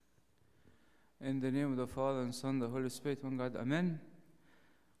In the name of the Father, and Son, and the Holy Spirit, one God, Amen.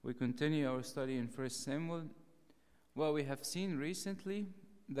 We continue our study in 1 Samuel. Well, we have seen recently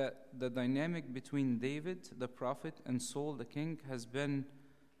that the dynamic between David, the prophet, and Saul, the king, has been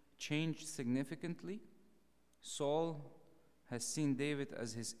changed significantly. Saul has seen David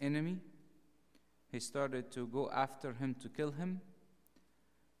as his enemy. He started to go after him to kill him.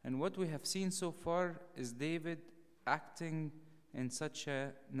 And what we have seen so far is David acting in such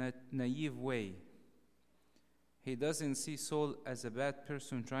a naive way. He doesn't see Saul as a bad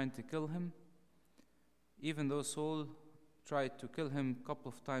person trying to kill him, even though Saul tried to kill him a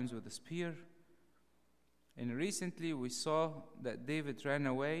couple of times with a spear. And recently we saw that David ran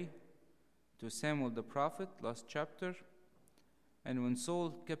away to Samuel the prophet, last chapter. And when Saul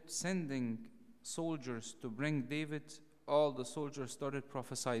kept sending soldiers to bring David, all the soldiers started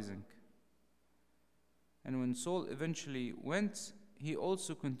prophesying. And when Saul eventually went, he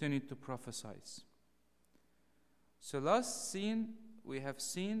also continued to prophesy. So last scene we have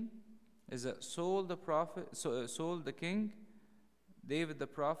seen is that Saul the prophet, Saul the king, David the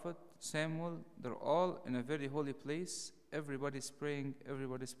prophet, Samuel, they're all in a very holy place. Everybody's praying,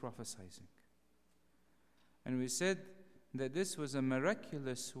 everybody's prophesying. And we said that this was a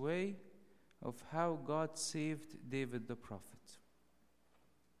miraculous way of how God saved David the prophet.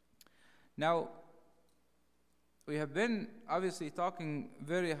 Now, we have been obviously talking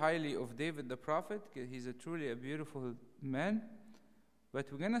very highly of David the prophet, because he's truly a beautiful man. But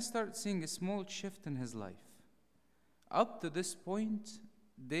we're going to start seeing a small shift in his life. Up to this point,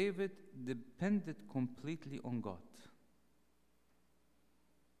 David depended completely on God.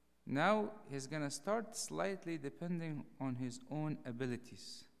 Now he's going to start slightly depending on his own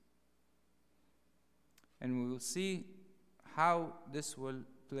abilities. And we will see how this will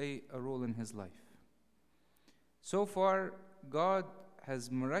play a role in his life. So far, God has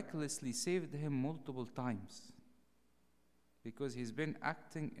miraculously saved him multiple times because he's been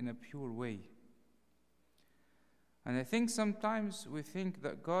acting in a pure way. And I think sometimes we think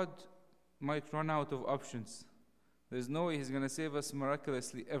that God might run out of options. There's no way he's going to save us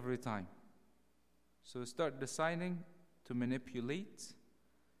miraculously every time. So start deciding to manipulate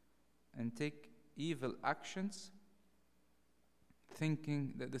and take evil actions,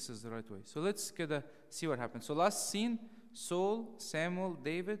 thinking that this is the right way. So let's see what happens. So last scene, Saul, Samuel,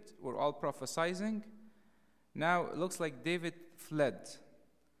 David were all prophesying. Now it looks like David fled.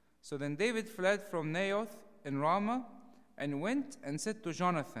 So then David fled from Naioth in Ramah and went and said to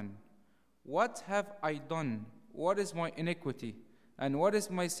Jonathan, "What have I done? What is my iniquity? And what is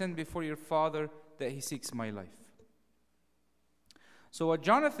my sin before your father that he seeks my life?" So what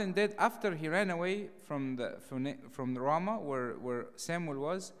Jonathan did after he ran away from Ramah, where Samuel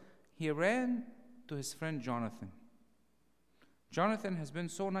was, he ran to his friend Jonathan. Jonathan has been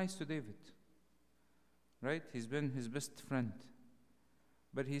so nice to David, right? He's been his best friend.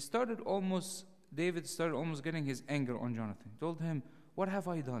 But David started almost getting his anger on Jonathan. He told him, "What have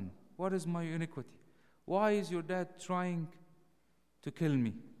I done? What is my iniquity? Why is your dad trying to kill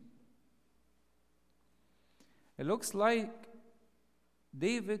me?" It looks like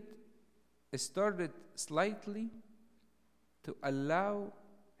David started slightly to allow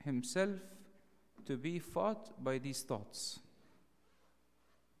himself to be fought by these thoughts.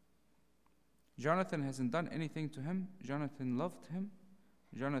 Jonathan hasn't done anything to him. Jonathan loved him.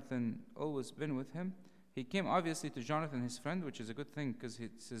 Jonathan always been with him. He came obviously to Jonathan, his friend, which is a good thing because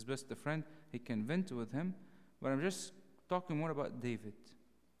he's his best friend. He can vent with him. But I'm just talking more about David.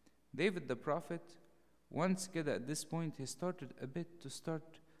 David the prophet, once at this point, he started a bit to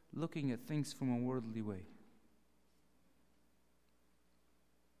start looking at things from a worldly way.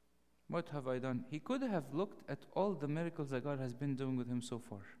 What have I done? He could have looked at all the miracles that God has been doing with him so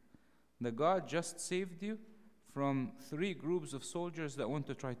far. That God just saved you from 3 groups of soldiers that want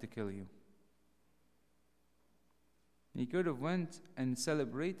to try to kill you. He could have went and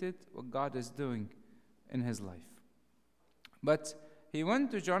celebrated what God is doing in his life. But he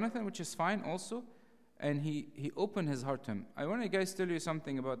went to Jonathan, which is fine also, and he opened his heart to him. I want to guys tell you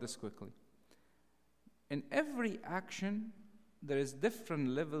something about this quickly. In every action, there is different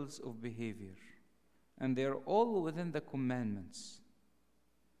levels of behavior, and they are all within the commandments.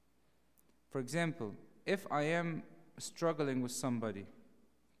 For example, if I am struggling with somebody,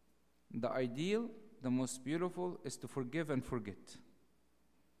 the ideal, the most beautiful, is to forgive and forget.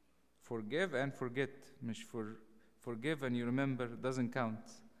 Forgive and forget. Forgive and you remember doesn't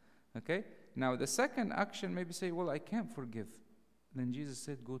count. Okay? Now the second action, maybe say, "Well, I can't forgive." Then Jesus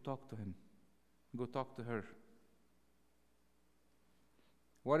said, "Go talk to him. Go talk to her."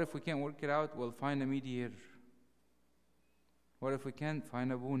 What if we can't work it out? Well, find a mediator. What if we can't?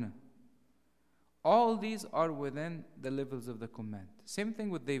 Find a buna. All these are within the levels of the command. Same thing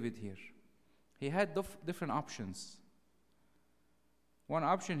with David here. He had different options. One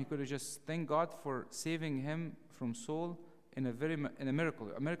option, he could have just thanked God for saving him from Saul in a miracle.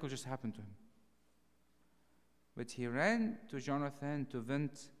 A miracle just happened to him. But he ran to Jonathan to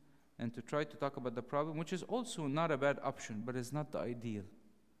vent and to try to talk about the problem, which is also not a bad option, but it's not the ideal.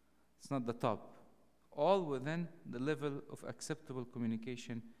 It's not the top. All within the level of acceptable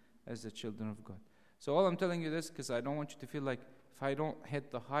communication as the children of God. So all I'm telling you this because I don't want you to feel like if I don't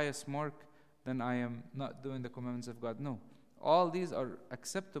hit the highest mark, then I am not doing the commandments of God. No. All these are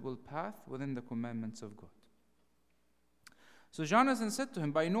acceptable path within the commandments of God. So Jonathan said to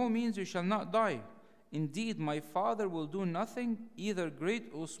him, by no means you shall not die. Indeed, my father will do nothing, either great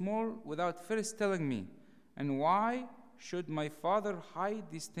or small, without first telling me. And why should my father hide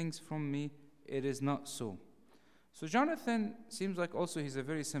these things from me? It is not so. So Jonathan seems like also he's a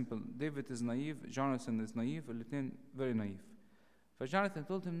very simple. David is naive, Jonathan is naive, Lieutenant very naive. But Jonathan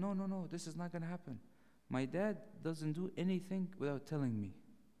told him, no, this is not going to happen. My dad doesn't do anything without telling me.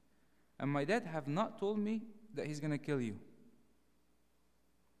 And my dad have not told me that he's going to kill you.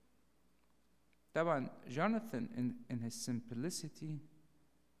 Taban, Jonathan in his simplicity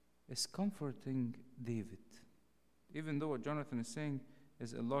is comforting David. Even though what Jonathan is saying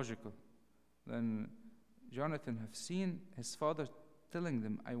is illogical. Then Jonathan have seen his father telling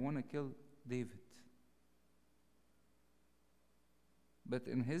them, I want to kill David. But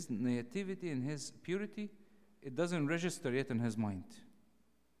in his nativity, in his purity, it doesn't register yet in his mind.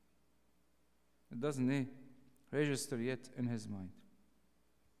 It doesn't register yet in his mind.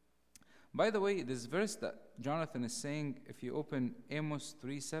 By the way, this verse that Jonathan is saying, if you open Amos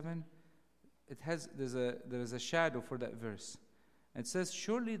 3:7, there is a shadow for that verse. It says,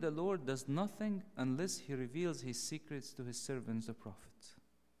 surely the Lord does nothing unless he reveals his secrets to his servants, the prophets.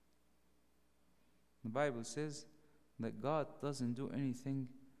 The Bible says that God doesn't do anything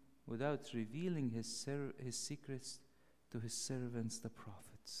without revealing his secrets to his servants, the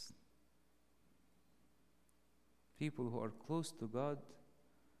prophets. People who are close to God,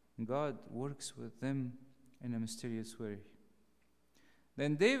 God works with them in a mysterious way.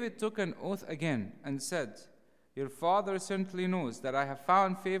 Then David took an oath again and said, your father certainly knows that I have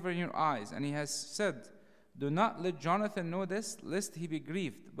found favor in your eyes. And he has said, do not let Jonathan know this, lest he be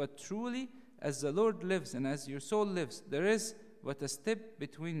grieved. But truly, as the Lord lives and as your soul lives, there is but a step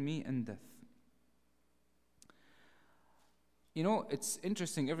between me and death. You know, it's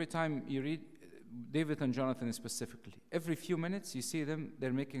interesting every time you read David and Jonathan specifically. Every few minutes you see them,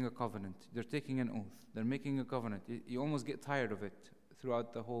 they're making a covenant. They're taking an oath. They're making a covenant. You almost get tired of it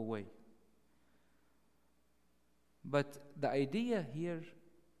throughout the whole way. But the idea here,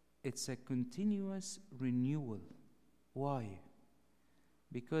 it's a continuous renewal. Why?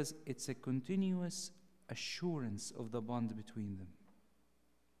 Because it's a continuous assurance of the bond between them.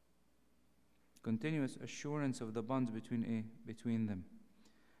 Continuous assurance of the bond between them.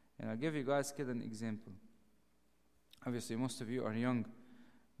 And I'll give you guys an example. Obviously, most of you are young.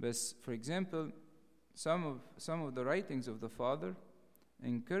 But for example, some of the writings of the Father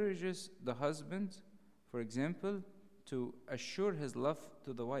encourages the husband, for example, to assure his love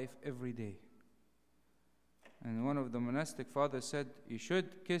to the wife every day. And one of the monastic fathers said, you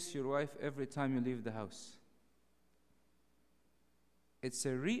should kiss your wife every time you leave the house. It's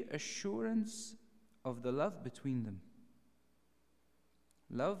a reassurance of the love between them.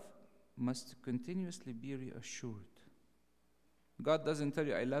 Love must continuously be reassured. God doesn't tell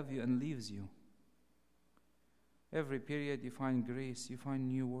you, I love you, and leaves you. Every period you find grace, you find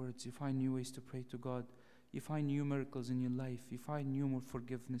new words, you find new ways to pray to God. You find new miracles in your life. You find new more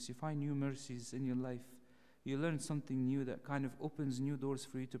forgiveness. You find new mercies in your life. You learn something new that kind of opens new doors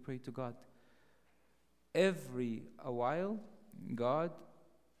for you to pray to God. Every a while, God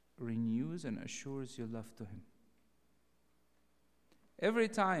renews and assures your love to him. Every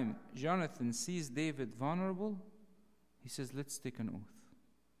time Jonathan sees David vulnerable, he says, let's take an oath.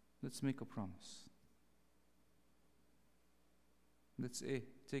 Let's make a promise. Let's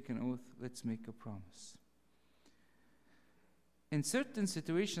take an oath. Let's make a promise. In certain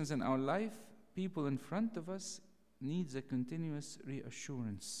situations in our life, people in front of us needs a continuous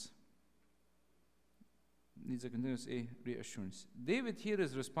reassurance. David here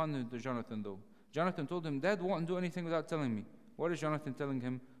is responding to Jonathan though. Jonathan told him, Dad won't do anything without telling me. What is Jonathan telling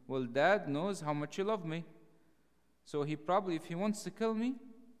him? Well, Dad knows how much you love me. So he probably, if he wants to kill me,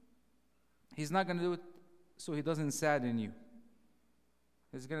 he's not going to do it so he doesn't sadden you.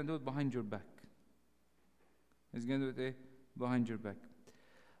 He's going to do it behind your back. He's going to do it behind your back.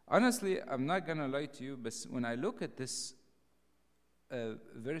 Honestly, I'm not going to lie to you, but when I look at this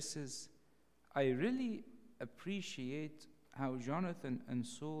verses, I really appreciate how Jonathan and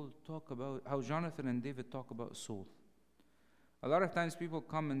David talk about Saul. A lot of times people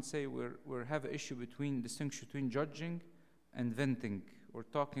come and say we have an issue distinction between judging and venting, or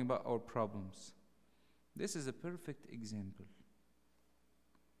talking about our problems. This is a perfect example.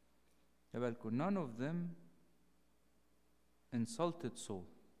 None of them insulted Saul.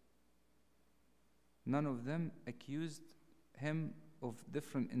 None of them accused him of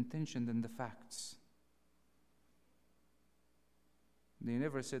different intention than the facts. They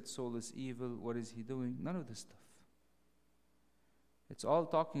never said Saul is evil, what is he doing? None of this stuff. It's all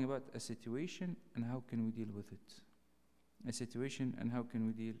talking about a situation and how can we deal with it. A situation and how can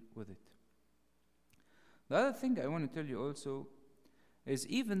we deal with it. The other thing I want to tell you also is,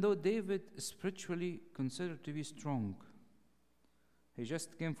 even though David is spiritually considered to be strong, he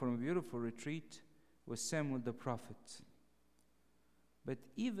just came from a beautiful retreat with Samuel the prophet. But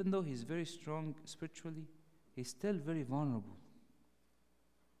even though he's very strong spiritually, he's still very vulnerable.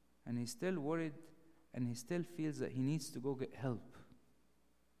 And he's still worried, and he still feels that he needs to go get help.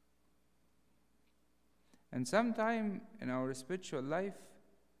 And sometime in our spiritual life,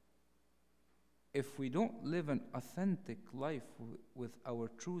 if we don't live an authentic life with our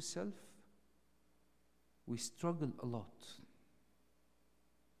true self, we struggle a lot.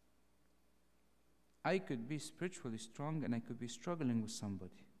 I could be spiritually strong and I could be struggling with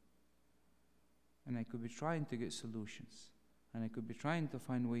somebody. And I could be trying to get solutions. And I could be trying to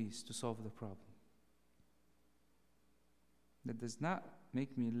find ways to solve the problem. That does not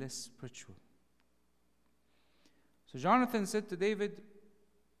make me less spiritual. So Jonathan said to David,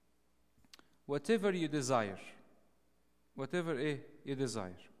 whatever you desire,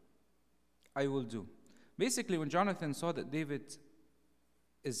 I will do. Basically, when Jonathan saw that David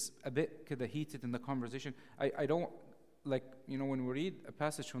is a bit kind of heated in the conversation, I don't, like, when we read a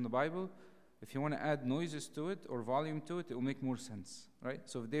passage from the Bible, if you want to add noises to it or volume to it, it will make more sense, right?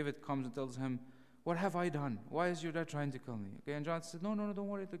 So if David comes and tells him, what have I done? Why is your dad trying to kill me? Okay, and Jonathan said, no, don't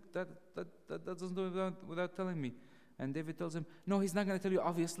worry, that doesn't do it without telling me. And David tells him, no, he's not going to tell you,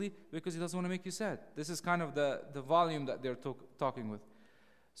 obviously, because he doesn't want to make you sad. This is kind of the volume that they're talking with.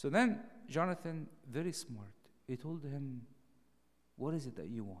 So then Jonathan, very smart, he told him, what is it that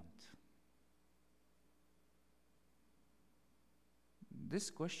you want?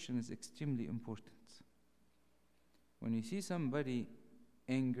 This question is extremely important. When you see somebody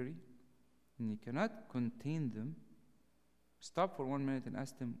angry and you cannot contain them, stop for 1 minute and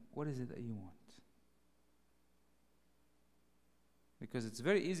ask them, what is it that you want? Because it's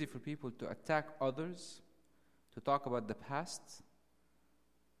very easy for people to attack others, to talk about the past,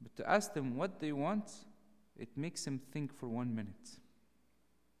 but to ask them what they want, it makes them think for 1 minute.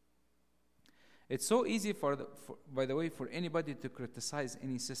 It's so easy, by the way, for anybody to criticize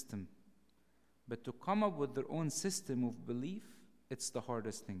any system. But to come up with their own system of belief, it's the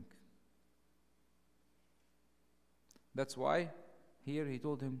hardest thing. That's why here he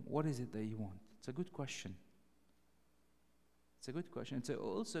told him, what is it that you want? It's a good question. It's a good question. It's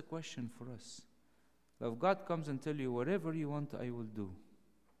also a question for us. If God comes and tells you, whatever you want, I will do,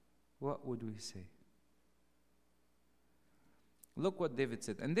 what would we say? Look what David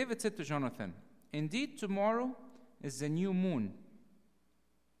said. And David said to Jonathan, indeed, tomorrow is the new moon,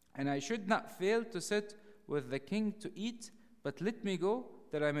 and I should not fail to sit with the king to eat, but let me go,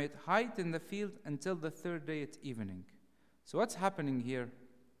 that I may hide in the field until the third day at evening. So what's happening here?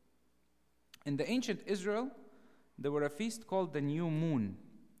 In the ancient Israel, there were a feast called the new moon.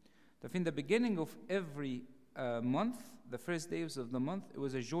 That in the beginning of every month, the first days of the month, it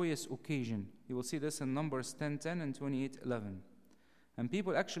was a joyous occasion. You will see this in Numbers 10:10 and 28:11. And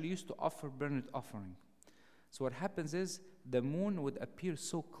people actually used to offer burnt offering. So what happens is, the moon would appear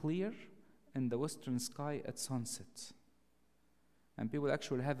so clear in the western sky at sunset. And people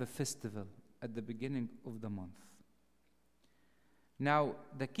actually have a festival at the beginning of the month. Now,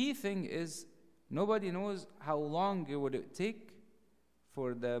 the key thing is, nobody knows how long it would take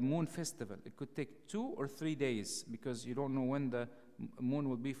for the moon festival. It could take 2 or 3 days, because you don't know when the moon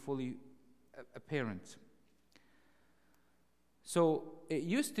will be fully apparent. So it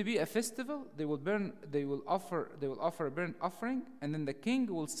used to be a festival. They will offer a burnt offering, and then the king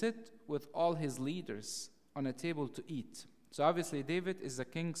will sit with all his leaders on a table to eat. So obviously David is the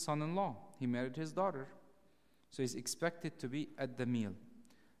king's son-in-law. He married his daughter. So he's expected to be at the meal.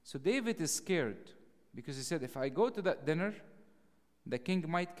 So David is scared, because he said, if I go to that dinner, the king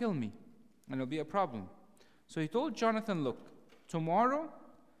might kill me, and it'll be a problem. So he told Jonathan, look, tomorrow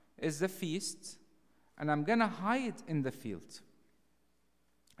is the feast, and I'm going to hide in the field.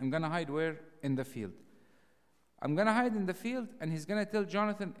 I'm going to hide where? In the field. I'm going to hide in the field, and he's going to tell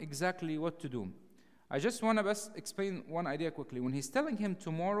Jonathan exactly what to do. I just want to best explain one idea quickly. When he's telling him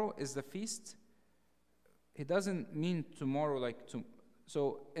tomorrow is the feast, he doesn't mean tomorrow like to.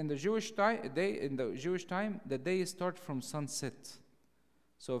 So in the Jewish time, the day starts from sunset.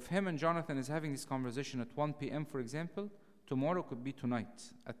 So if him and Jonathan is having this conversation at 1 p.m., for example, tomorrow could be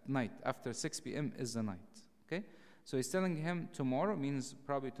tonight. At night, after 6 p.m. is the night. Okay? So he's telling him tomorrow means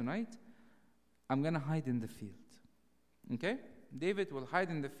probably tonight. I'm going to hide in the field. Okay? David will hide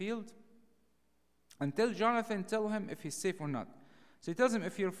in the field until Jonathan tell him if he's safe or not. So he tells him,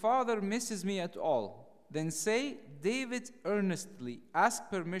 if your father misses me at all, then say, David earnestly asked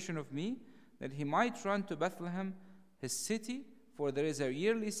permission of me that he might run to Bethlehem, his city, for there is a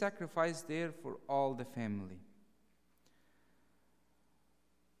yearly sacrifice there for all the family.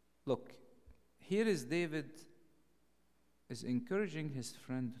 Look, here is David is encouraging his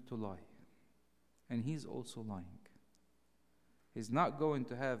friend to lie. And he's also lying. He's not going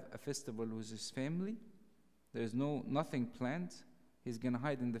to have a festival with his family. There's nothing planned. He's going to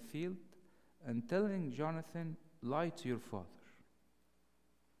hide in the field and telling Jonathan, lie to your father.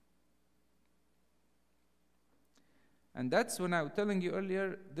 And that's when I was telling you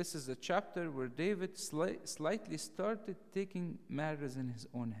earlier, this is a chapter where David slightly started taking matters in his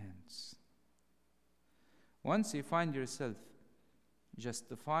own hands. Once you find yourself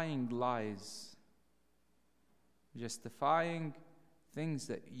justifying lies, justifying things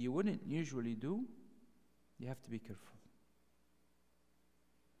that you wouldn't usually do, you have to be careful.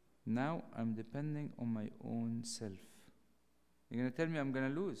 Now I'm depending on my own self. You're going to tell me I'm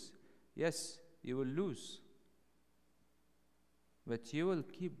going to lose. Yes, you will lose. But you will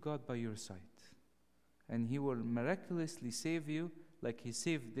keep God by your side. And He will miraculously save you like He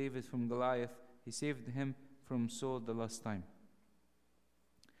saved David from Goliath. He saved him from Saul the last time.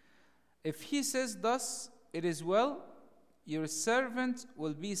 If He says thus, it is well, your servant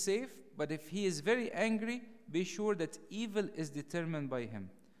will be safe, but if he is very angry, be sure that evil is determined by him.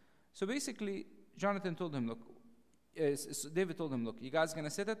 So basically, Jonathan told him, David told him, look, you guys are going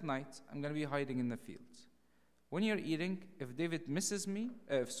to sit at night, I'm going to be hiding in the fields. When you're eating, if David misses me,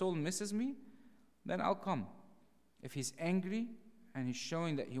 if Saul misses me, then I'll come. If he's angry and he's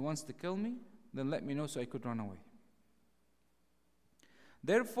showing that he wants to kill me, then let me know so I could run away.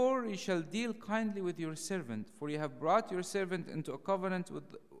 Therefore you shall deal kindly with your servant, for you have brought your servant into a covenant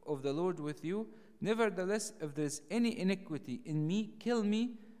of the Lord with you. Nevertheless, if there is any iniquity in me, kill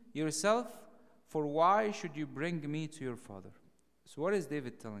me yourself, for why should you bring me to your father? So what is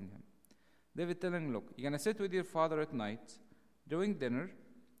David telling him? David telling him, look, you're going to sit with your father at night, during dinner,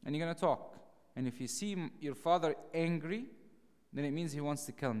 and you're going to talk. And if you see your father angry, then it means he wants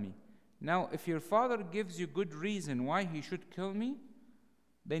to kill me. Now, if your father gives you good reason why he should kill me,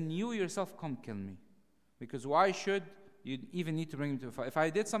 then you yourself come kill me. Because why should you even need to bring him to the fire? If I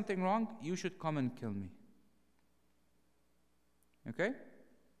did something wrong, you should come and kill me. Okay?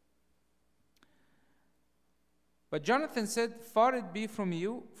 But Jonathan said, far it be from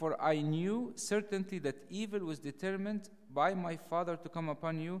you, for I knew certainly that evil was determined by my father to come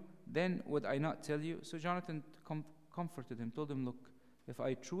upon you. Then would I not tell you? So Jonathan comforted him, told him, look, if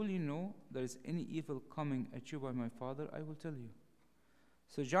I truly know there is any evil coming at you by my father, I will tell you.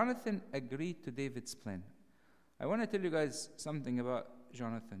 So Jonathan agreed to David's plan. I want to tell you guys something about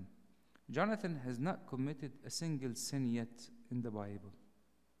Jonathan. Jonathan has not committed a single sin yet in the Bible.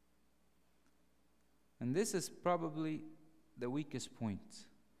 And this is probably the weakest point.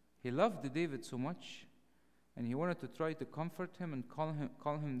 He loved David so much, and he wanted to try to comfort him and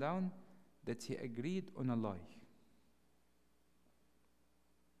calm him down, that he agreed on a lie.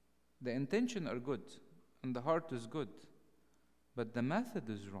 The intention are good, and the heart is good, but the method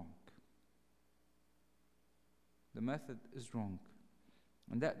is wrong. The method is wrong,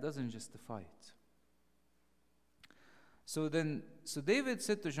 and that doesn't justify it. So David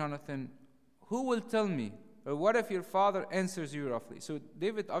said to Jonathan, who will tell me? Or what if your father answers you roughly? So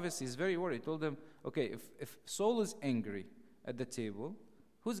David obviously is very worried. He told him, okay, if Saul is angry at the table,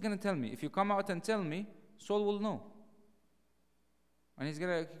 who's going to tell me? If you come out and tell me, Saul will know. And he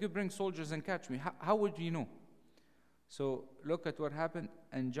could bring soldiers and catch me. How would you know? So look at what happened.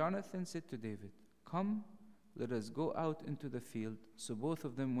 And Jonathan said to David, come, let us go out into the field. So both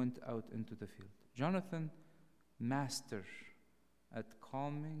of them went out into the field. Jonathan, master at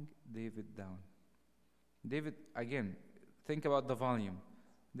calming David down. David, again, think about the volume.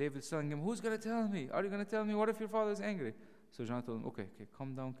 David's telling him, who's going to tell me? Are you going to tell me? What if your father is angry? So Jonathan told him, okay,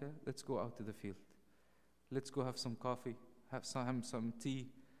 calm down, okay? Let's go out to the field. Let's go have some coffee, have some tea.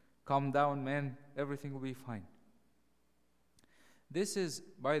 Calm down, man. Everything will be fine. This is,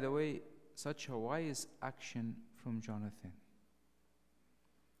 by the way, such a wise action from Jonathan.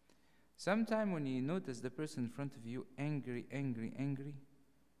 Sometime when you notice the person in front of you angry,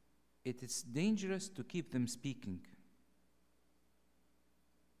 it is dangerous to keep them speaking.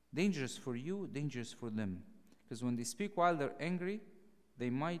 Dangerous for you, dangerous for them. Because when they speak while they're angry, they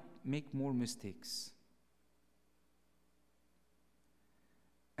might make more mistakes.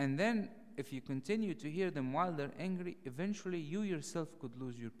 And then, if you continue to hear them while they're angry, eventually you yourself could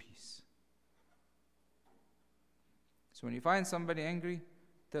lose your peace. So when you find somebody angry,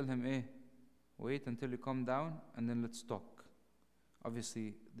 tell him, wait until you calm down and then let's talk.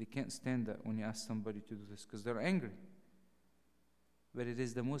 Obviously, they can't stand that when you ask somebody to do this because they're angry. But it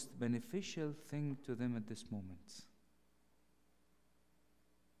is the most beneficial thing to them at this moment.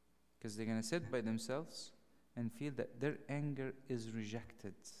 Because they're going to sit by themselves and feel that their anger is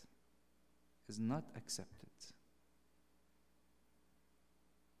rejected, is not accepted.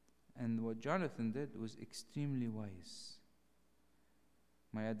 And what Jonathan did was extremely wise.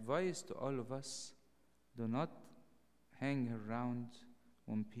 My advice to all of us, do not hang around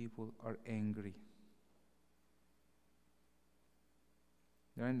when people are angry.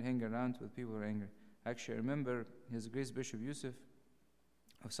 Don't hang around with people who are angry. Actually, I remember His Grace Bishop Yusuf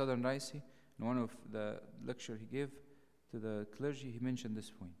of Southern Raisi, in one of the lecture he gave to the clergy, he mentioned this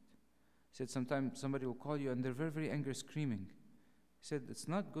point. He said sometimes somebody will call you and they're very, very angry, screaming. He said it's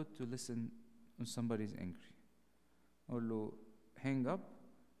not good to listen when somebody's angry. Or hang up,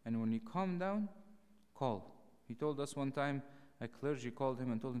 and when you calm down, call. He told us one time, a clergy called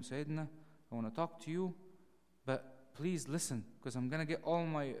him and told him, Sayyidina, I want to talk to you, but please listen, because I'm gonna get all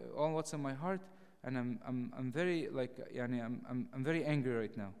what's in my heart, and I'm very I'm very angry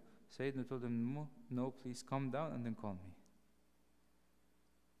right now. Sayyidina told him, no, please calm down and then call me.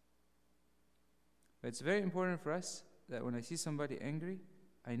 But it's very important for us that when I see somebody angry,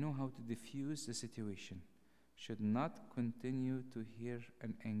 I know how to diffuse the situation. Should not continue to hear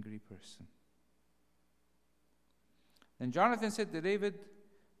an angry person. Then Jonathan said to David,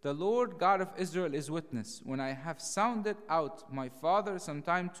 the Lord God of Israel is witness, when I have sounded out my father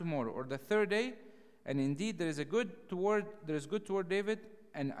sometime tomorrow, or the third day, and indeed there is good toward David,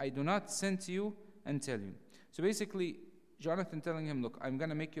 and I do not send to you and tell you. So basically, Jonathan telling him, look, I'm going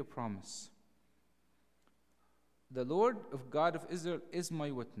to make you a promise. The Lord of God of Israel is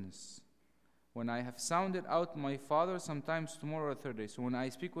my witness. When I have sounded out my father sometimes tomorrow or third day. So when I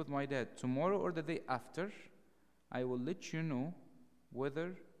speak with my dad tomorrow or the day after, I will let you know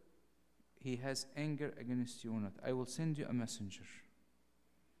whether he has anger against you or not. I will send you a messenger.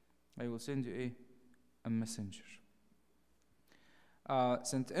 I will send you a messenger.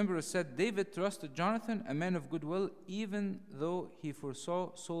 St. Ambrose said, David trusted Jonathan, a man of goodwill, even though he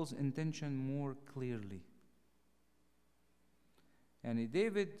foresaw Saul's intention more clearly. And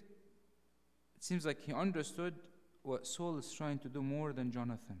David, it seems like he understood what Saul is trying to do more than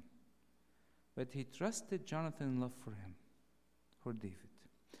Jonathan. But he trusted Jonathan in love for him, for David.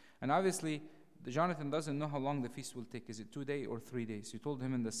 And obviously, Jonathan doesn't know how long the feast will take. Is it 2 days or 3 days? He told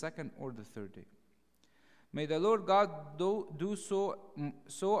him in the second or the third day. May the Lord God do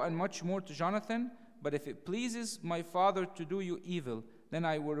so and much more to Jonathan, but if it pleases my father to do you evil, then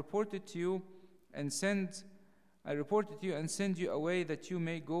I will report it to you and send you away that you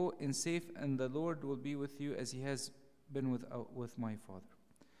may go in safe, and the Lord will be with you as he has been with my father.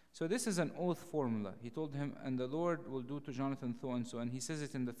 So this is an oath formula. He told him, and the Lord will do to Jonathan so and so, and he says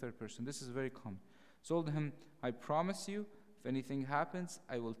it in the third person. This is very common. He told him, I promise you, if anything happens,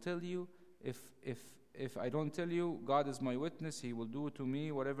 I will tell you. If I don't tell you, God is my witness. He will do to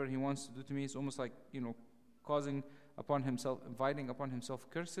me whatever he wants to do to me. It's almost like, inviting upon himself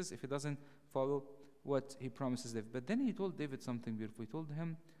curses if he doesn't follow what he promises David. But then he told David something beautiful. He told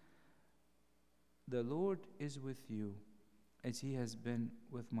him, the Lord is with you as he has been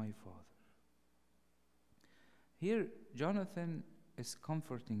with my father. Here, Jonathan is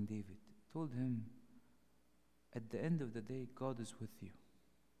comforting David. He told him, at the end of the day, God is with you.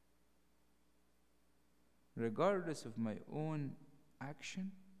 Regardless of my own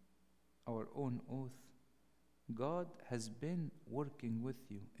action, our own oath, God has been working with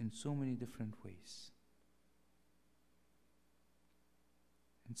you in so many different ways.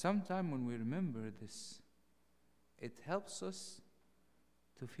 And sometimes when we remember this, it helps us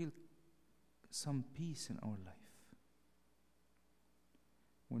to feel some peace in our life.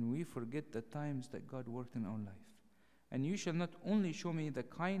 When we forget the times that God worked in our life. And you shall not only show me the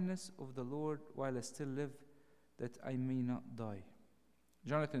kindness of the Lord while I still live, that I may not die.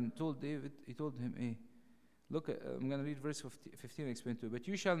 Jonathan told David, he told him, look, I'm going to read verse 15 and explain to you. But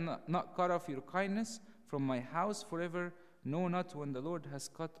you shall not cut off your kindness from my house forever, know not when the Lord has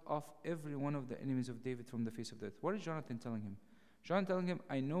cut off every one of the enemies of David from the face of the earth. What is Jonathan telling him? Jonathan telling him,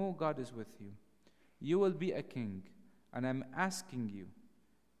 I know God is with you. You will be a king, and I'm asking you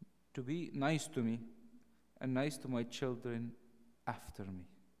to be nice to me and nice to my children after me.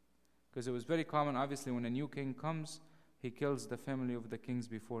 Because it was very common, obviously, when a new king comes, he kills the family of the kings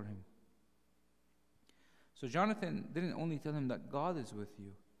before him. So Jonathan didn't only tell him that God is with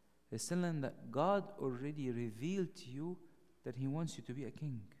you, he's telling him that God already revealed to you that he wants you to be a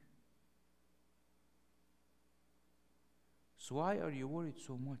king. So why are you worried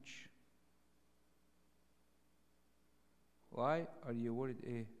so much? Why are you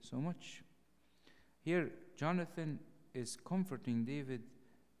worried so much? Here, Jonathan is comforting David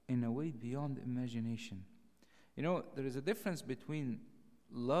in a way beyond imagination. You know, there is a difference between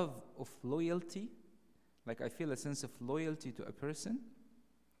love of loyalty, like I feel a sense of loyalty to a person,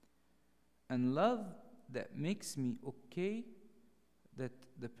 and love that makes me okay that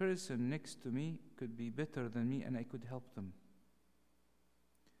the person next to me could be better than me and I could help them.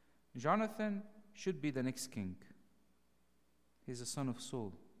 Jonathan should be the next king. He's a son of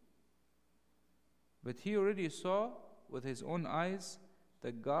Saul. But he already saw with his own eyes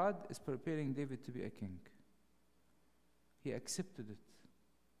that God is preparing David to be a king. He accepted it.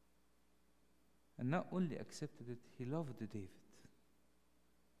 And not only accepted it, he loved David.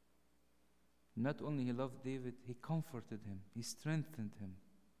 Not only he loved David, he comforted him, he strengthened him.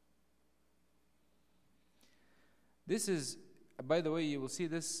 This is, by the way, you will see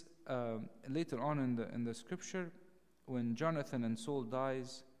this later on in the scripture. When Jonathan and Saul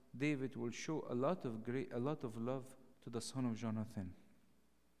dies, David will show a lot of love to the son of Jonathan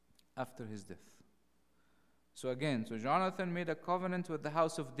after his death. So Jonathan made a covenant with the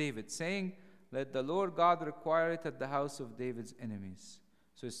house of David, saying, let the Lord God require it at the house of David's enemies.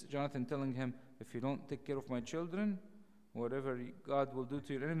 So it's Jonathan telling him, if you don't take care of my children, whatever God will do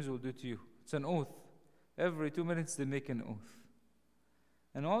to your enemies will do to you. It's an oath. Every 2 minutes they make an oath.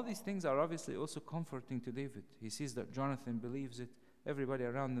 And all these things are obviously also comforting to David. He sees that Jonathan believes it. Everybody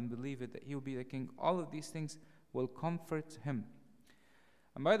around him believe it, that he will be the king. All of these things will comfort him.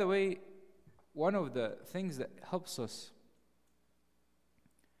 And by the way, one of the things that helps us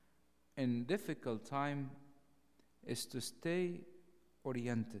in difficult time is to stay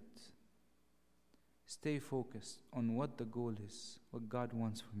oriented. Stay focused on what the goal is, what God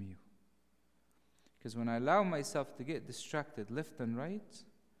wants from you. Because when I allow myself to get distracted left and right,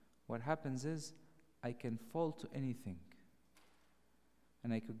 what happens is I can fall to anything.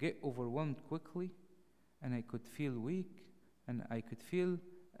 And I could get overwhelmed quickly, and I could feel weak, and I could feel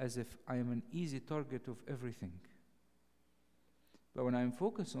as if I am an easy target of everything. But when I'm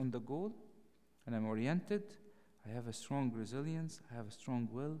focused on the goal, and I'm oriented, I have a strong resilience, I have a strong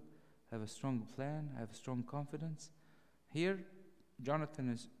will, I have a strong plan, I have a strong confidence. Here, Jonathan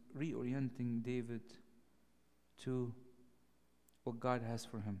is reorienting David to what God has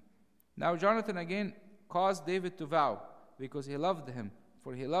for him. Now Jonathan again caused David to vow, because he loved him,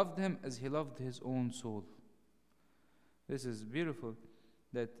 for he loved him as he loved his own soul. This is beautiful,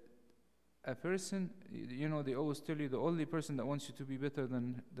 that a person, you know, they always tell you the only person that wants you to be better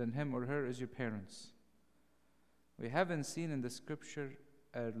than him or her is your parents. We haven't seen in the scripture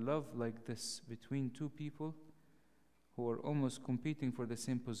a love like this between two people who are almost competing for the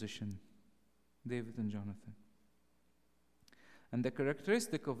same position, David and Jonathan. And the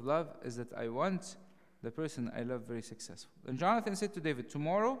characteristic of love is that I want the person I love very successful. And Jonathan said to David,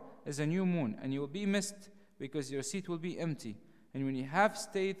 tomorrow is a new moon, and you will be missed because your seat will be empty. And when you have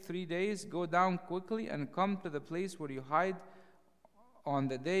stayed 3 days, go down quickly and come to the place where you hide on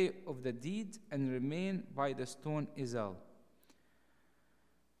the day of the deed and remain by the stone Ezel.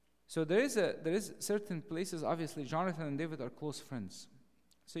 So there is certain places, obviously Jonathan and David are close friends.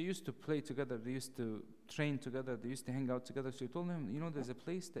 So they used to play together, they used to train together, they used to hang out together. So he told him, you know, there's a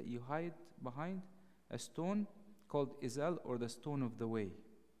place that you hide behind, a stone called Ezel, or the stone of the way.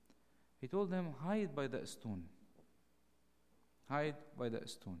 He told them, hide by that stone. Hide by that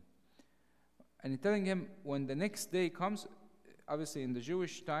stone. And he's telling him, when the next day comes, obviously in the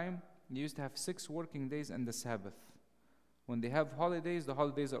Jewish time, they used to have 6 working days and the Sabbath. When they have holidays, the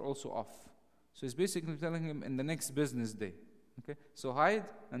holidays are also off. So he's basically telling him in the next business day. Okay, so hide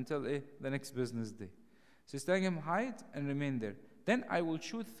until the next business day. So he's telling him, hide and remain there. Then I will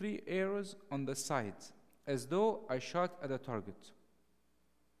shoot 3 arrows on the side, as though I shot at a target.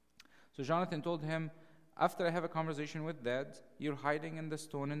 So Jonathan told him, after I have a conversation with Dad, you're hiding in the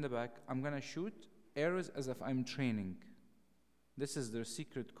stone in the back. I'm going to shoot arrows as if I'm training. This is their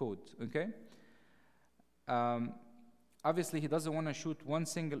secret code, okay? obviously he doesn't want to shoot one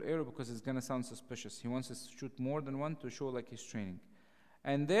single arrow because it's going to sound suspicious. He wants to shoot more than one to show like he's training.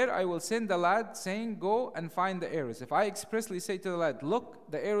 And there I will send the lad, saying, go and find the arrows. If I expressly say to the lad,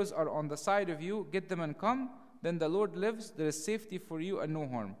 look, the arrows are on the side of you, get them and come, then the Lord lives, there is safety for you and no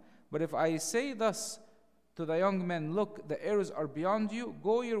harm. But if I say thus to the young men, look, the arrows are beyond you,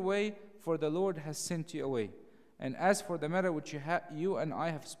 go your way, for the Lord has sent you away. And as for the matter which you and I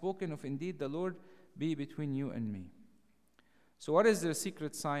have spoken of, indeed the Lord be between you and me. So what is the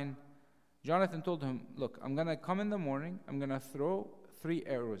secret sign? Jonathan told him, look, I'm going to come in the morning, I'm going to throw 3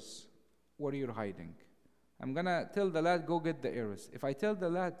 arrows where you're hiding. I'm going to tell the lad, go get the arrows. If I tell the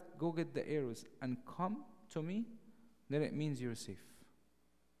lad, go get the arrows and come to me, then it means you're safe.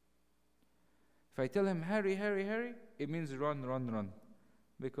 If I tell him, hurry, hurry, hurry, it means run, run, run.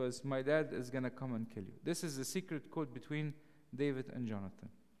 Because my dad is going to come and kill you. This is the secret code between David and Jonathan.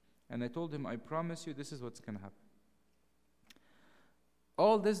 And I told him, I promise you, this is what's going to happen.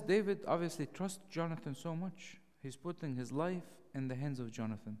 All this, David obviously trusts Jonathan so much. He's putting his life in the hands of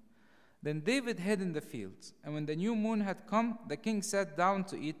Jonathan. Then David hid in the fields. And when the new moon had come, the king sat down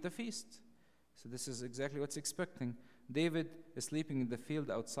to eat the feast. So this is exactly what's expecting. David is sleeping in the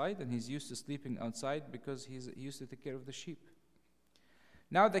field outside, and he's used to sleeping outside because he used to take care of the sheep.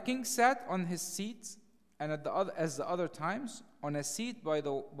 Now the king sat on his seat, and as the other times, on a seat by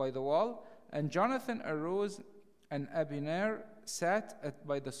the wall, and Jonathan arose, and Abner sat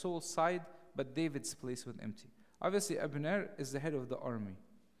by the Saul's side, but David's place was empty. Obviously, Abner is the head of the army,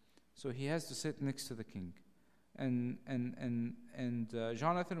 so he has to sit next to the king. And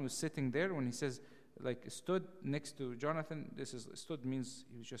Jonathan was sitting there. When he says, like, stood next to Jonathan, stood means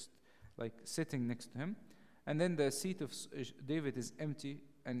he was just like sitting next to him. And then the seat of David is empty,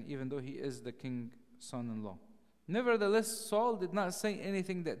 and even though he is the king's son-in-law. Nevertheless, Saul did not say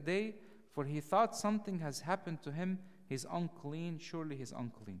anything that day, for he thought something has happened to him. He's unclean, surely he's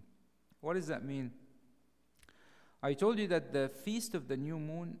unclean. What does that mean? I told you that the feast of the new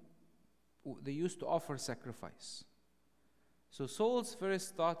moon, they used to offer sacrifice. So Saul's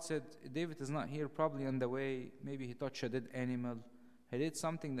first thought said, David is not here, probably on the way. Maybe he touched a dead animal. He did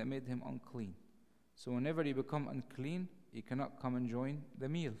something that made him unclean. So whenever you become unclean, you cannot come and join the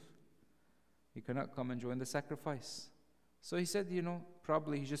meal. You cannot come and join the sacrifice. So he said,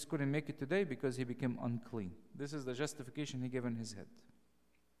 probably he just couldn't make it today because he became unclean. This is the justification he gave in his head.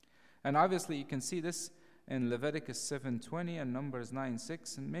 And obviously you can see this in Leviticus 7:20 and Numbers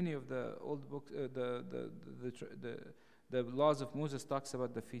 9:6, and many of the old books, the laws of Moses talks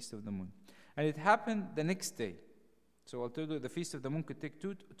about the Feast of the Moon. And it happened the next day. So I'll tell you, the Feast of the Moon could take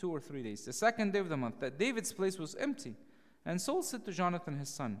 2 or 3 days. The second day of the month, that David's place was empty. And Saul said to Jonathan his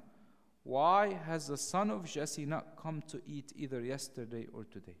son, why has the son of Jesse not come to eat either yesterday or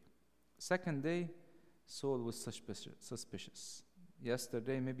today? Second day, Saul was suspicious.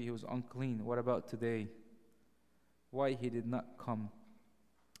 Yesterday, maybe he was unclean. What about today? Why he did not come?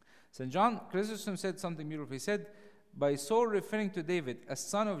 St. John Chrysostom said something beautiful. He said, by Saul referring to David as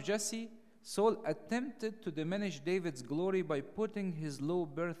son of Jesse, Saul attempted to diminish David's glory by putting his low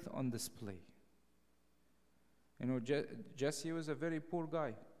birth on display. Jesse was a very poor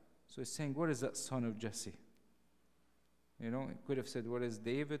guy. So he's saying, what is that son of Jesse? He could have said, what is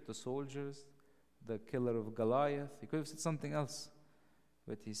David, the soldiers, the killer of Goliath? He could have said something else.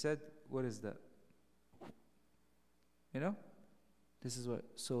 But he said, what is that? This is what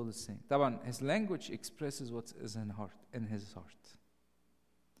Saul is saying. Taban, his language expresses what is in his heart.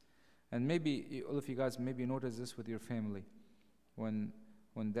 And maybe all of you guys maybe notice this with your family. When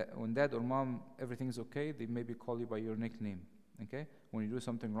dad or mom, everything's okay, they maybe call you by your nickname. Okay? When you do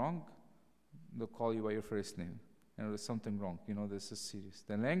something wrong, they'll call you by your first name. There's something wrong. This is serious.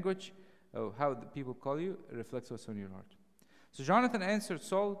 The language of how the people call you reflects what's on your heart. So Jonathan answered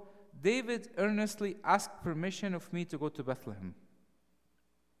Saul, David earnestly asked permission of me to go to Bethlehem.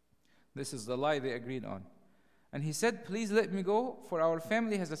 This is the lie they agreed on. And he said, please let me go, for our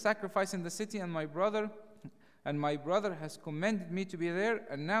family has a sacrifice in the city, and my brother has commanded me to be there.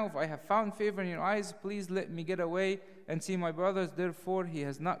 And now if I have found favor in your eyes, please let me get away and see my brothers. Therefore he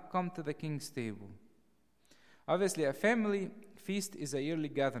has not come to the king's table. Obviously, a family feast is a yearly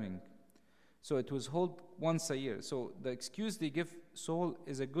gathering. So it was held once a year. So the excuse they give Saul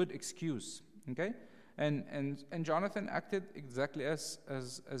is a good excuse. Okay? And Jonathan acted exactly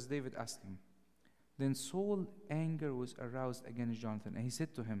as David asked him. Then Saul's anger was aroused against Jonathan, and he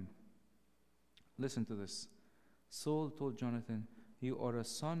said to him, listen to this. Saul told Jonathan, you are a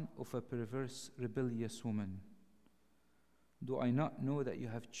son of a perverse, rebellious woman. Do I not know that you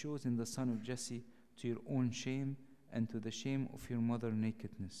have chosen the son of Jesse to your own shame and to the shame of your mother's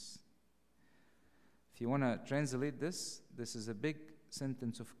nakedness? If you want to translate this, this is a big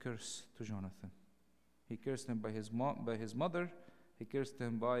sentence of curse to Jonathan. He cursed him by his mother. He cursed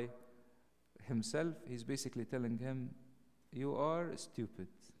him by himself. He's basically telling him, you are stupid.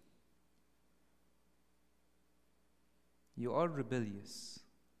 You are rebellious.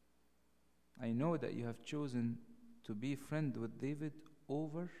 I know that you have chosen to be friend with David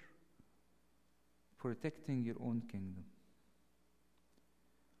over protecting your own kingdom.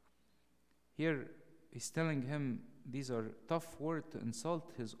 Here, he's telling him these are tough words to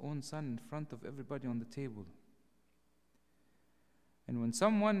insult his own son in front of everybody on the table. And when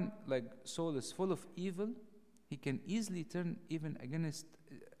someone like Saul is full of evil, he can easily turn even against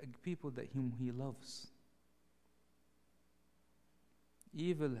people that whom he loves.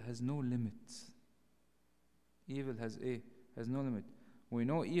 Evil has no limit. Evil has no limit. We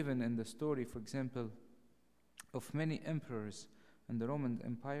know even in the story, for example, of many emperors in the Roman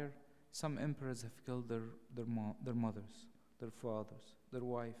Empire, some emperors have killed their mothers, their fathers, their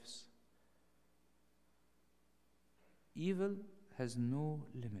wives. Evil has no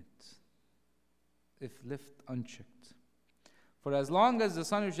limit if left unchecked. For as long as the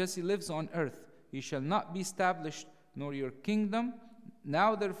son of Jesse lives on earth, he shall not be established, nor your kingdom.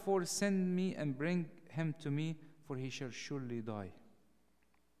 Now therefore send me and bring him to me, for he shall surely die.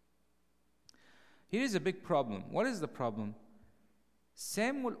 Here is a big problem. What is the problem?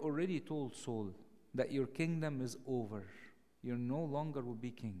 Samuel already told Saul that your kingdom is over. You no longer will be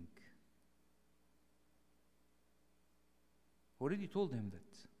king. Already told him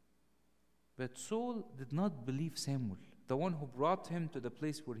that. But Saul did not believe Samuel, the one who brought him to the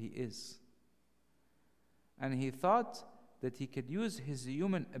place where he is. And he thought that he could use his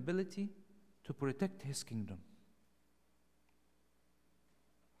human ability to protect his kingdom.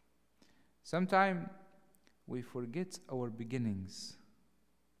 Sometimes we forget our beginnings.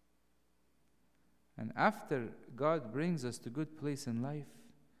 And after God brings us to a good place in life,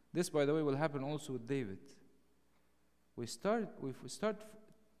 this, by the way, will happen also with David. We start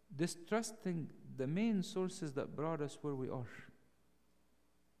distrusting the main sources that brought us where we are.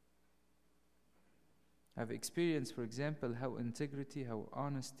 I've experienced, for example, how integrity, how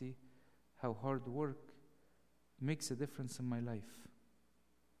honesty, how hard work makes a difference in my life.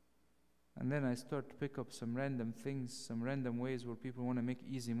 And then I start to pick up some random things, some random ways where people want to make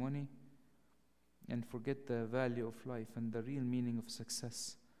easy money and forget the value of life and the real meaning of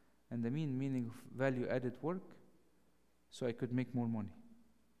success and the meaning of value-added work, so I could make more money.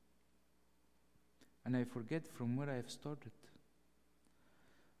 And I forget from where I have started.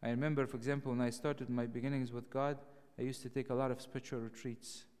 I remember, for example, when I started my beginnings with God, I used to take a lot of spiritual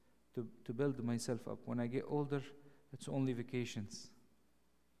retreats to build myself up. When I get older, it's only vacations.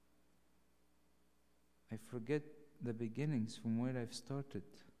 I forget the beginnings from where I've started.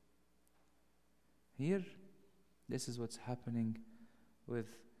 Here, this is what's happening with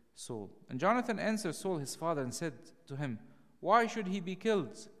Saul. And Jonathan answered Saul, his father, and said to him, "Why should he be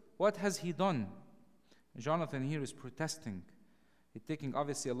killed? What has he done?" Jonathan here is protesting. It's taking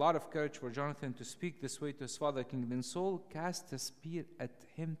obviously a lot of courage for Jonathan to speak this way to his father king. Then Saul cast a spear at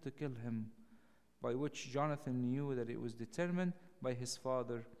him to kill him, by which Jonathan knew that it was determined by his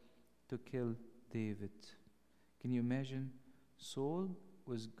father to kill David. Can you imagine? Saul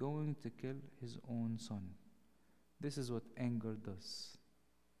was going to kill his own son. This is what anger does.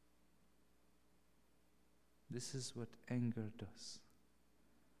 This is what anger does.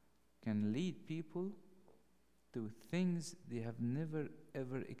 Can lead people to things they have never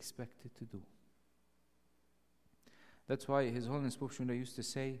ever expected to do. That's why His Holiness Pope Shenouda used to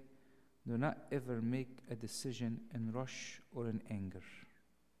say, do not ever make a decision in rush or in anger.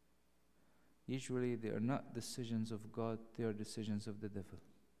 Usually they are not decisions of God, they are decisions of the devil.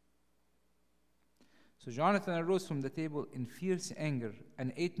 So Jonathan arose from the table in fierce anger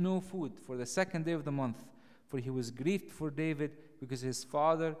and ate no food for the second day of the month, for he was grieved for David because his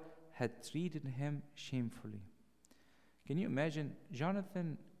father had treated him shamefully. Can you imagine?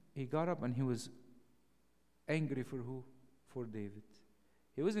 Jonathan, he got up and he was angry for who? For David.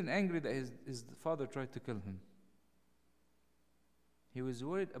 He wasn't angry that his father tried to kill him. He was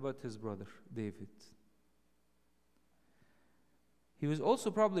worried about his brother, David. He was also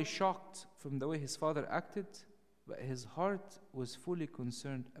probably shocked from the way his father acted, but his heart was fully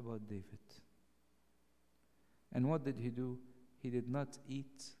concerned about David. And what did he do? He did not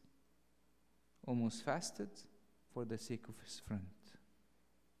eat, almost fasted, for the sake of his friend.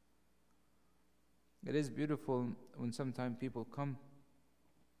 It is beautiful when sometimes people come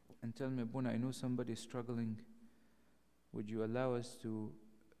and tell me, Abuna, I know somebody is struggling. Would you allow us to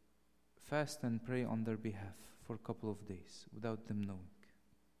fast and pray on their behalf for a couple of days without them knowing?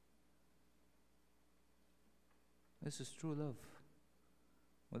 This is true love.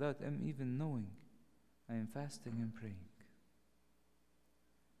 Without him even knowing, I am fasting and praying.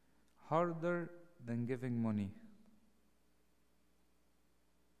 Harder than giving money.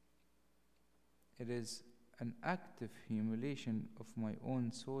 It is an active humiliation of my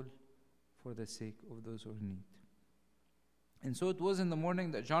own soul for the sake of those who are in need. And so it was in the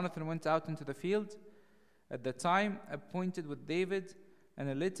morning that Jonathan went out into the field at the time appointed with David, and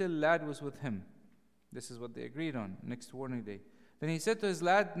a little lad was with him. This is what they agreed on, next warning day. Then he said to his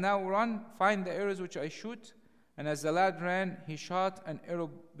lad, now run, find the arrows which I shoot. And as the lad ran, he shot an arrow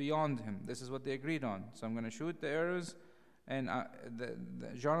beyond him. This is what they agreed on. So I'm going to shoot the arrows, and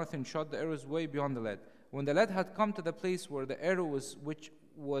Jonathan shot the arrows way beyond the lad. When the lad had come to the place where the arrow was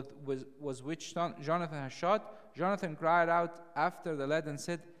which Jonathan had shot, Jonathan cried out after the lad and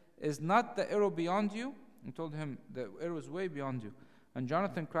said, is not the arrow beyond you? And told him, the arrow is way beyond you. And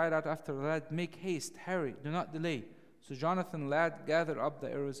Jonathan cried out after the lad, make haste, hurry, do not delay. So Jonathan lad gathered up the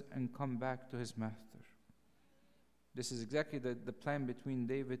arrows and come back to his master. This is exactly the plan between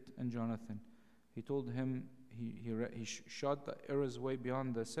David and Jonathan. He told him, he shot the arrows way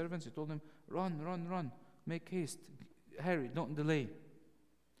beyond the servants. He told him, run, make haste, hurry, don't delay.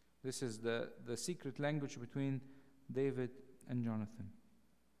 This is the secret language between David and Jonathan.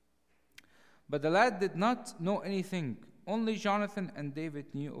 But the lad did not know anything. Only Jonathan and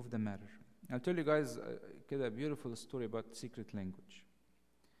David knew of the matter. I'll tell you guys a beautiful story about secret language.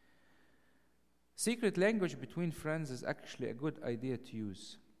 Secret language between friends is actually a good idea to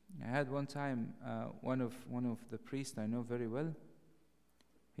use. I had one time one of the priests I know very well.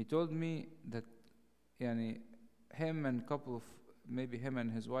 He told me that him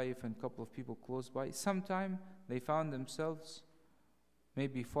and his wife and a couple of people close by, sometime they found themselves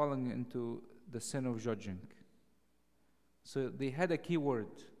maybe falling into the sin of judging. So they had a key word,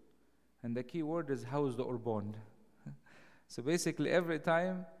 and the key word is how's the Urban. So basically every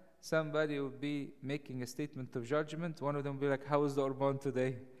time somebody would be making a statement of judgment, one of them would be like, how is the Urban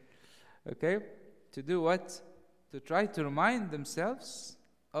today? Okay? To do what? To try to remind themselves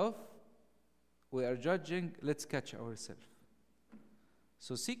of, we are judging, let's catch ourselves.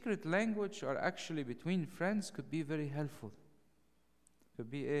 So secret language, or actually between friends, could be very helpful.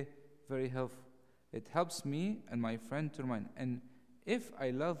 Could be very helpful. It helps me and my friend to remind. And if I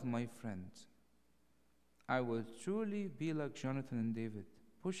love my friend, I will truly be like Jonathan and David,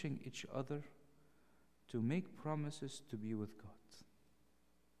 pushing each other to make promises to be with God.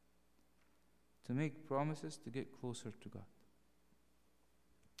 To make promises to get closer to God.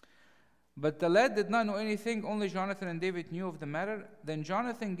 But the lad did not know anything, only Jonathan and David knew of the matter. Then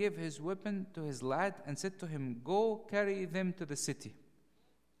Jonathan gave his weapon to his lad and said to him, go carry them to the city.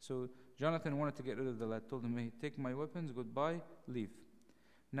 So Jonathan wanted to get rid of the lad, told him, hey, take my weapons, goodbye, leave.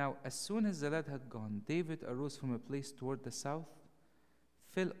 Now, as soon as the lad had gone, David arose from a place toward the south,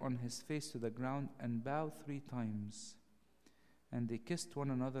 fell on his face to the ground, and bowed 3 times. And they kissed one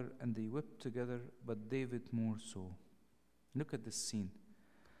another, and they wept together, but David more so. Look at this scene.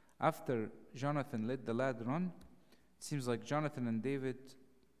 After Jonathan let the lad run, it seems like Jonathan and David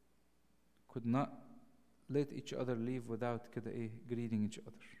could not let each other leave without greeting each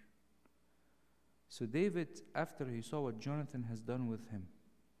other. So David, after he saw what Jonathan has done with him,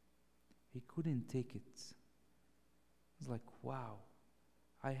 he couldn't take it. He's like, wow,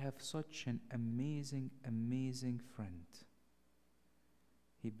 I have such an amazing, amazing friend.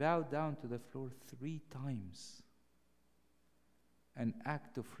 He bowed down to the floor 3 times. An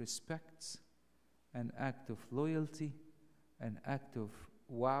act of respect, an act of loyalty, an act of,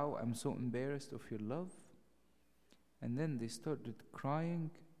 wow, I'm so embarrassed of your love. And then they started crying,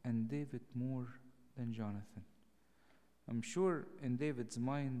 and David more than Jonathan. I'm sure in David's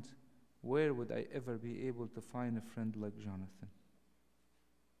mind, where would I ever be able to find a friend like Jonathan?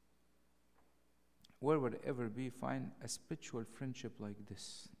 Where would I ever find a spiritual friendship like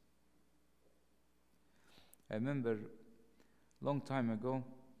this? I remember long time ago,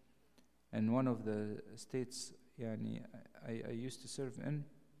 in one of the states I used to serve in,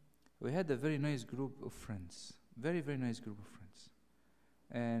 we had a very nice group of friends. Very, very nice group of friends.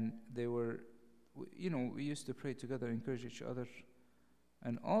 And they were, we used to pray together, encourage each other.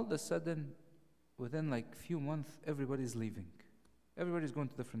 And all of a sudden, within like few months, everybody's leaving. Everybody's going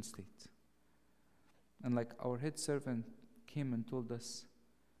to different states. And like our head servant came and told us,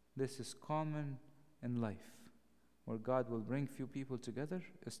 this is common in life, where God will bring few people together,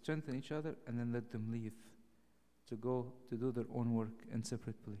 strengthen each other, and then let them leave to go to do their own work in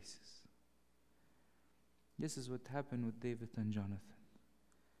separate places. This is what happened with David and Jonathan.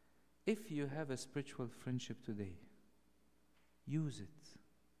 If you have a spiritual friendship today, use it.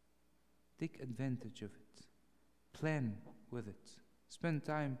 Take advantage of it. plan with it. Spend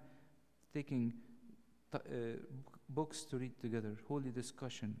time taking books to read together, holy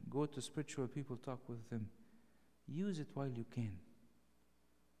discussion. Go to spiritual people, talk with them. Use it while you can.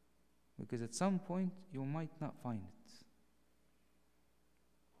 Because at some point, you might not find it.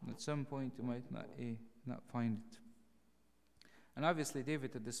 At some point, you might not find it. And obviously,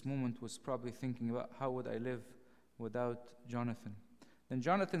 David at this moment was probably thinking about, how would I live without Jonathan? Then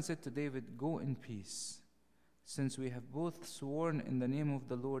Jonathan said to David, go in peace, since we have both sworn in the name of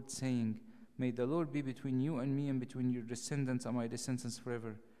the Lord, saying, may the Lord be between you and me, and between your descendants and my descendants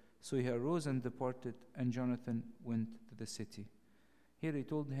forever. So he arose and departed, and Jonathan went to the city. Here he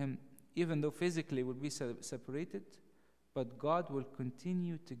told him, even though physically we'll be separated, but God will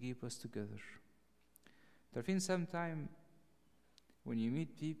continue to keep us together. There have been some time when you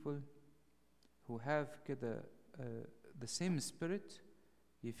meet people who have the same spirit,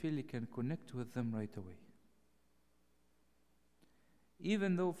 you feel you can connect with them right away.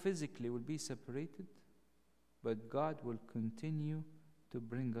 Even though physically we'll be separated, but God will continue to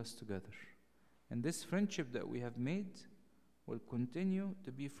bring us together. And this friendship that we have made will continue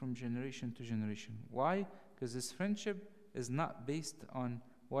to be from generation to generation. Why? Because this friendship is not based on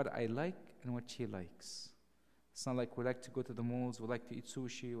what I like and what she likes. It's not like we like to go to the malls, we like to eat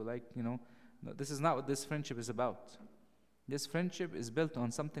sushi, we like, no, this is not what this friendship is about. This friendship is built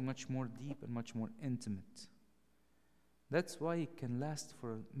on something much more deep and much more intimate. That's why it can last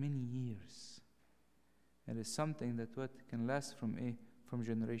for many years. It is something that can last from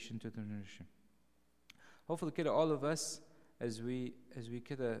generation to generation. Hopefully, all of us, as we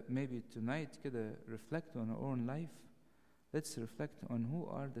maybe tonight reflect on our own life, let's reflect on who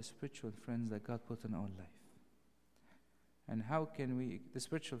are the spiritual friends that God put in our life. And how can the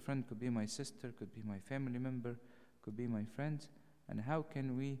spiritual friend could be my sister, could be my family member, could be my friend, and how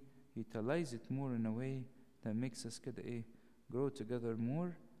can we utilize it more in a way that makes us grow together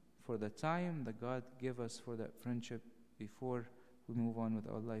more for the time that God gave us for that friendship before we move on with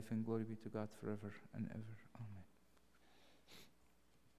our life, and glory be to God forever and ever.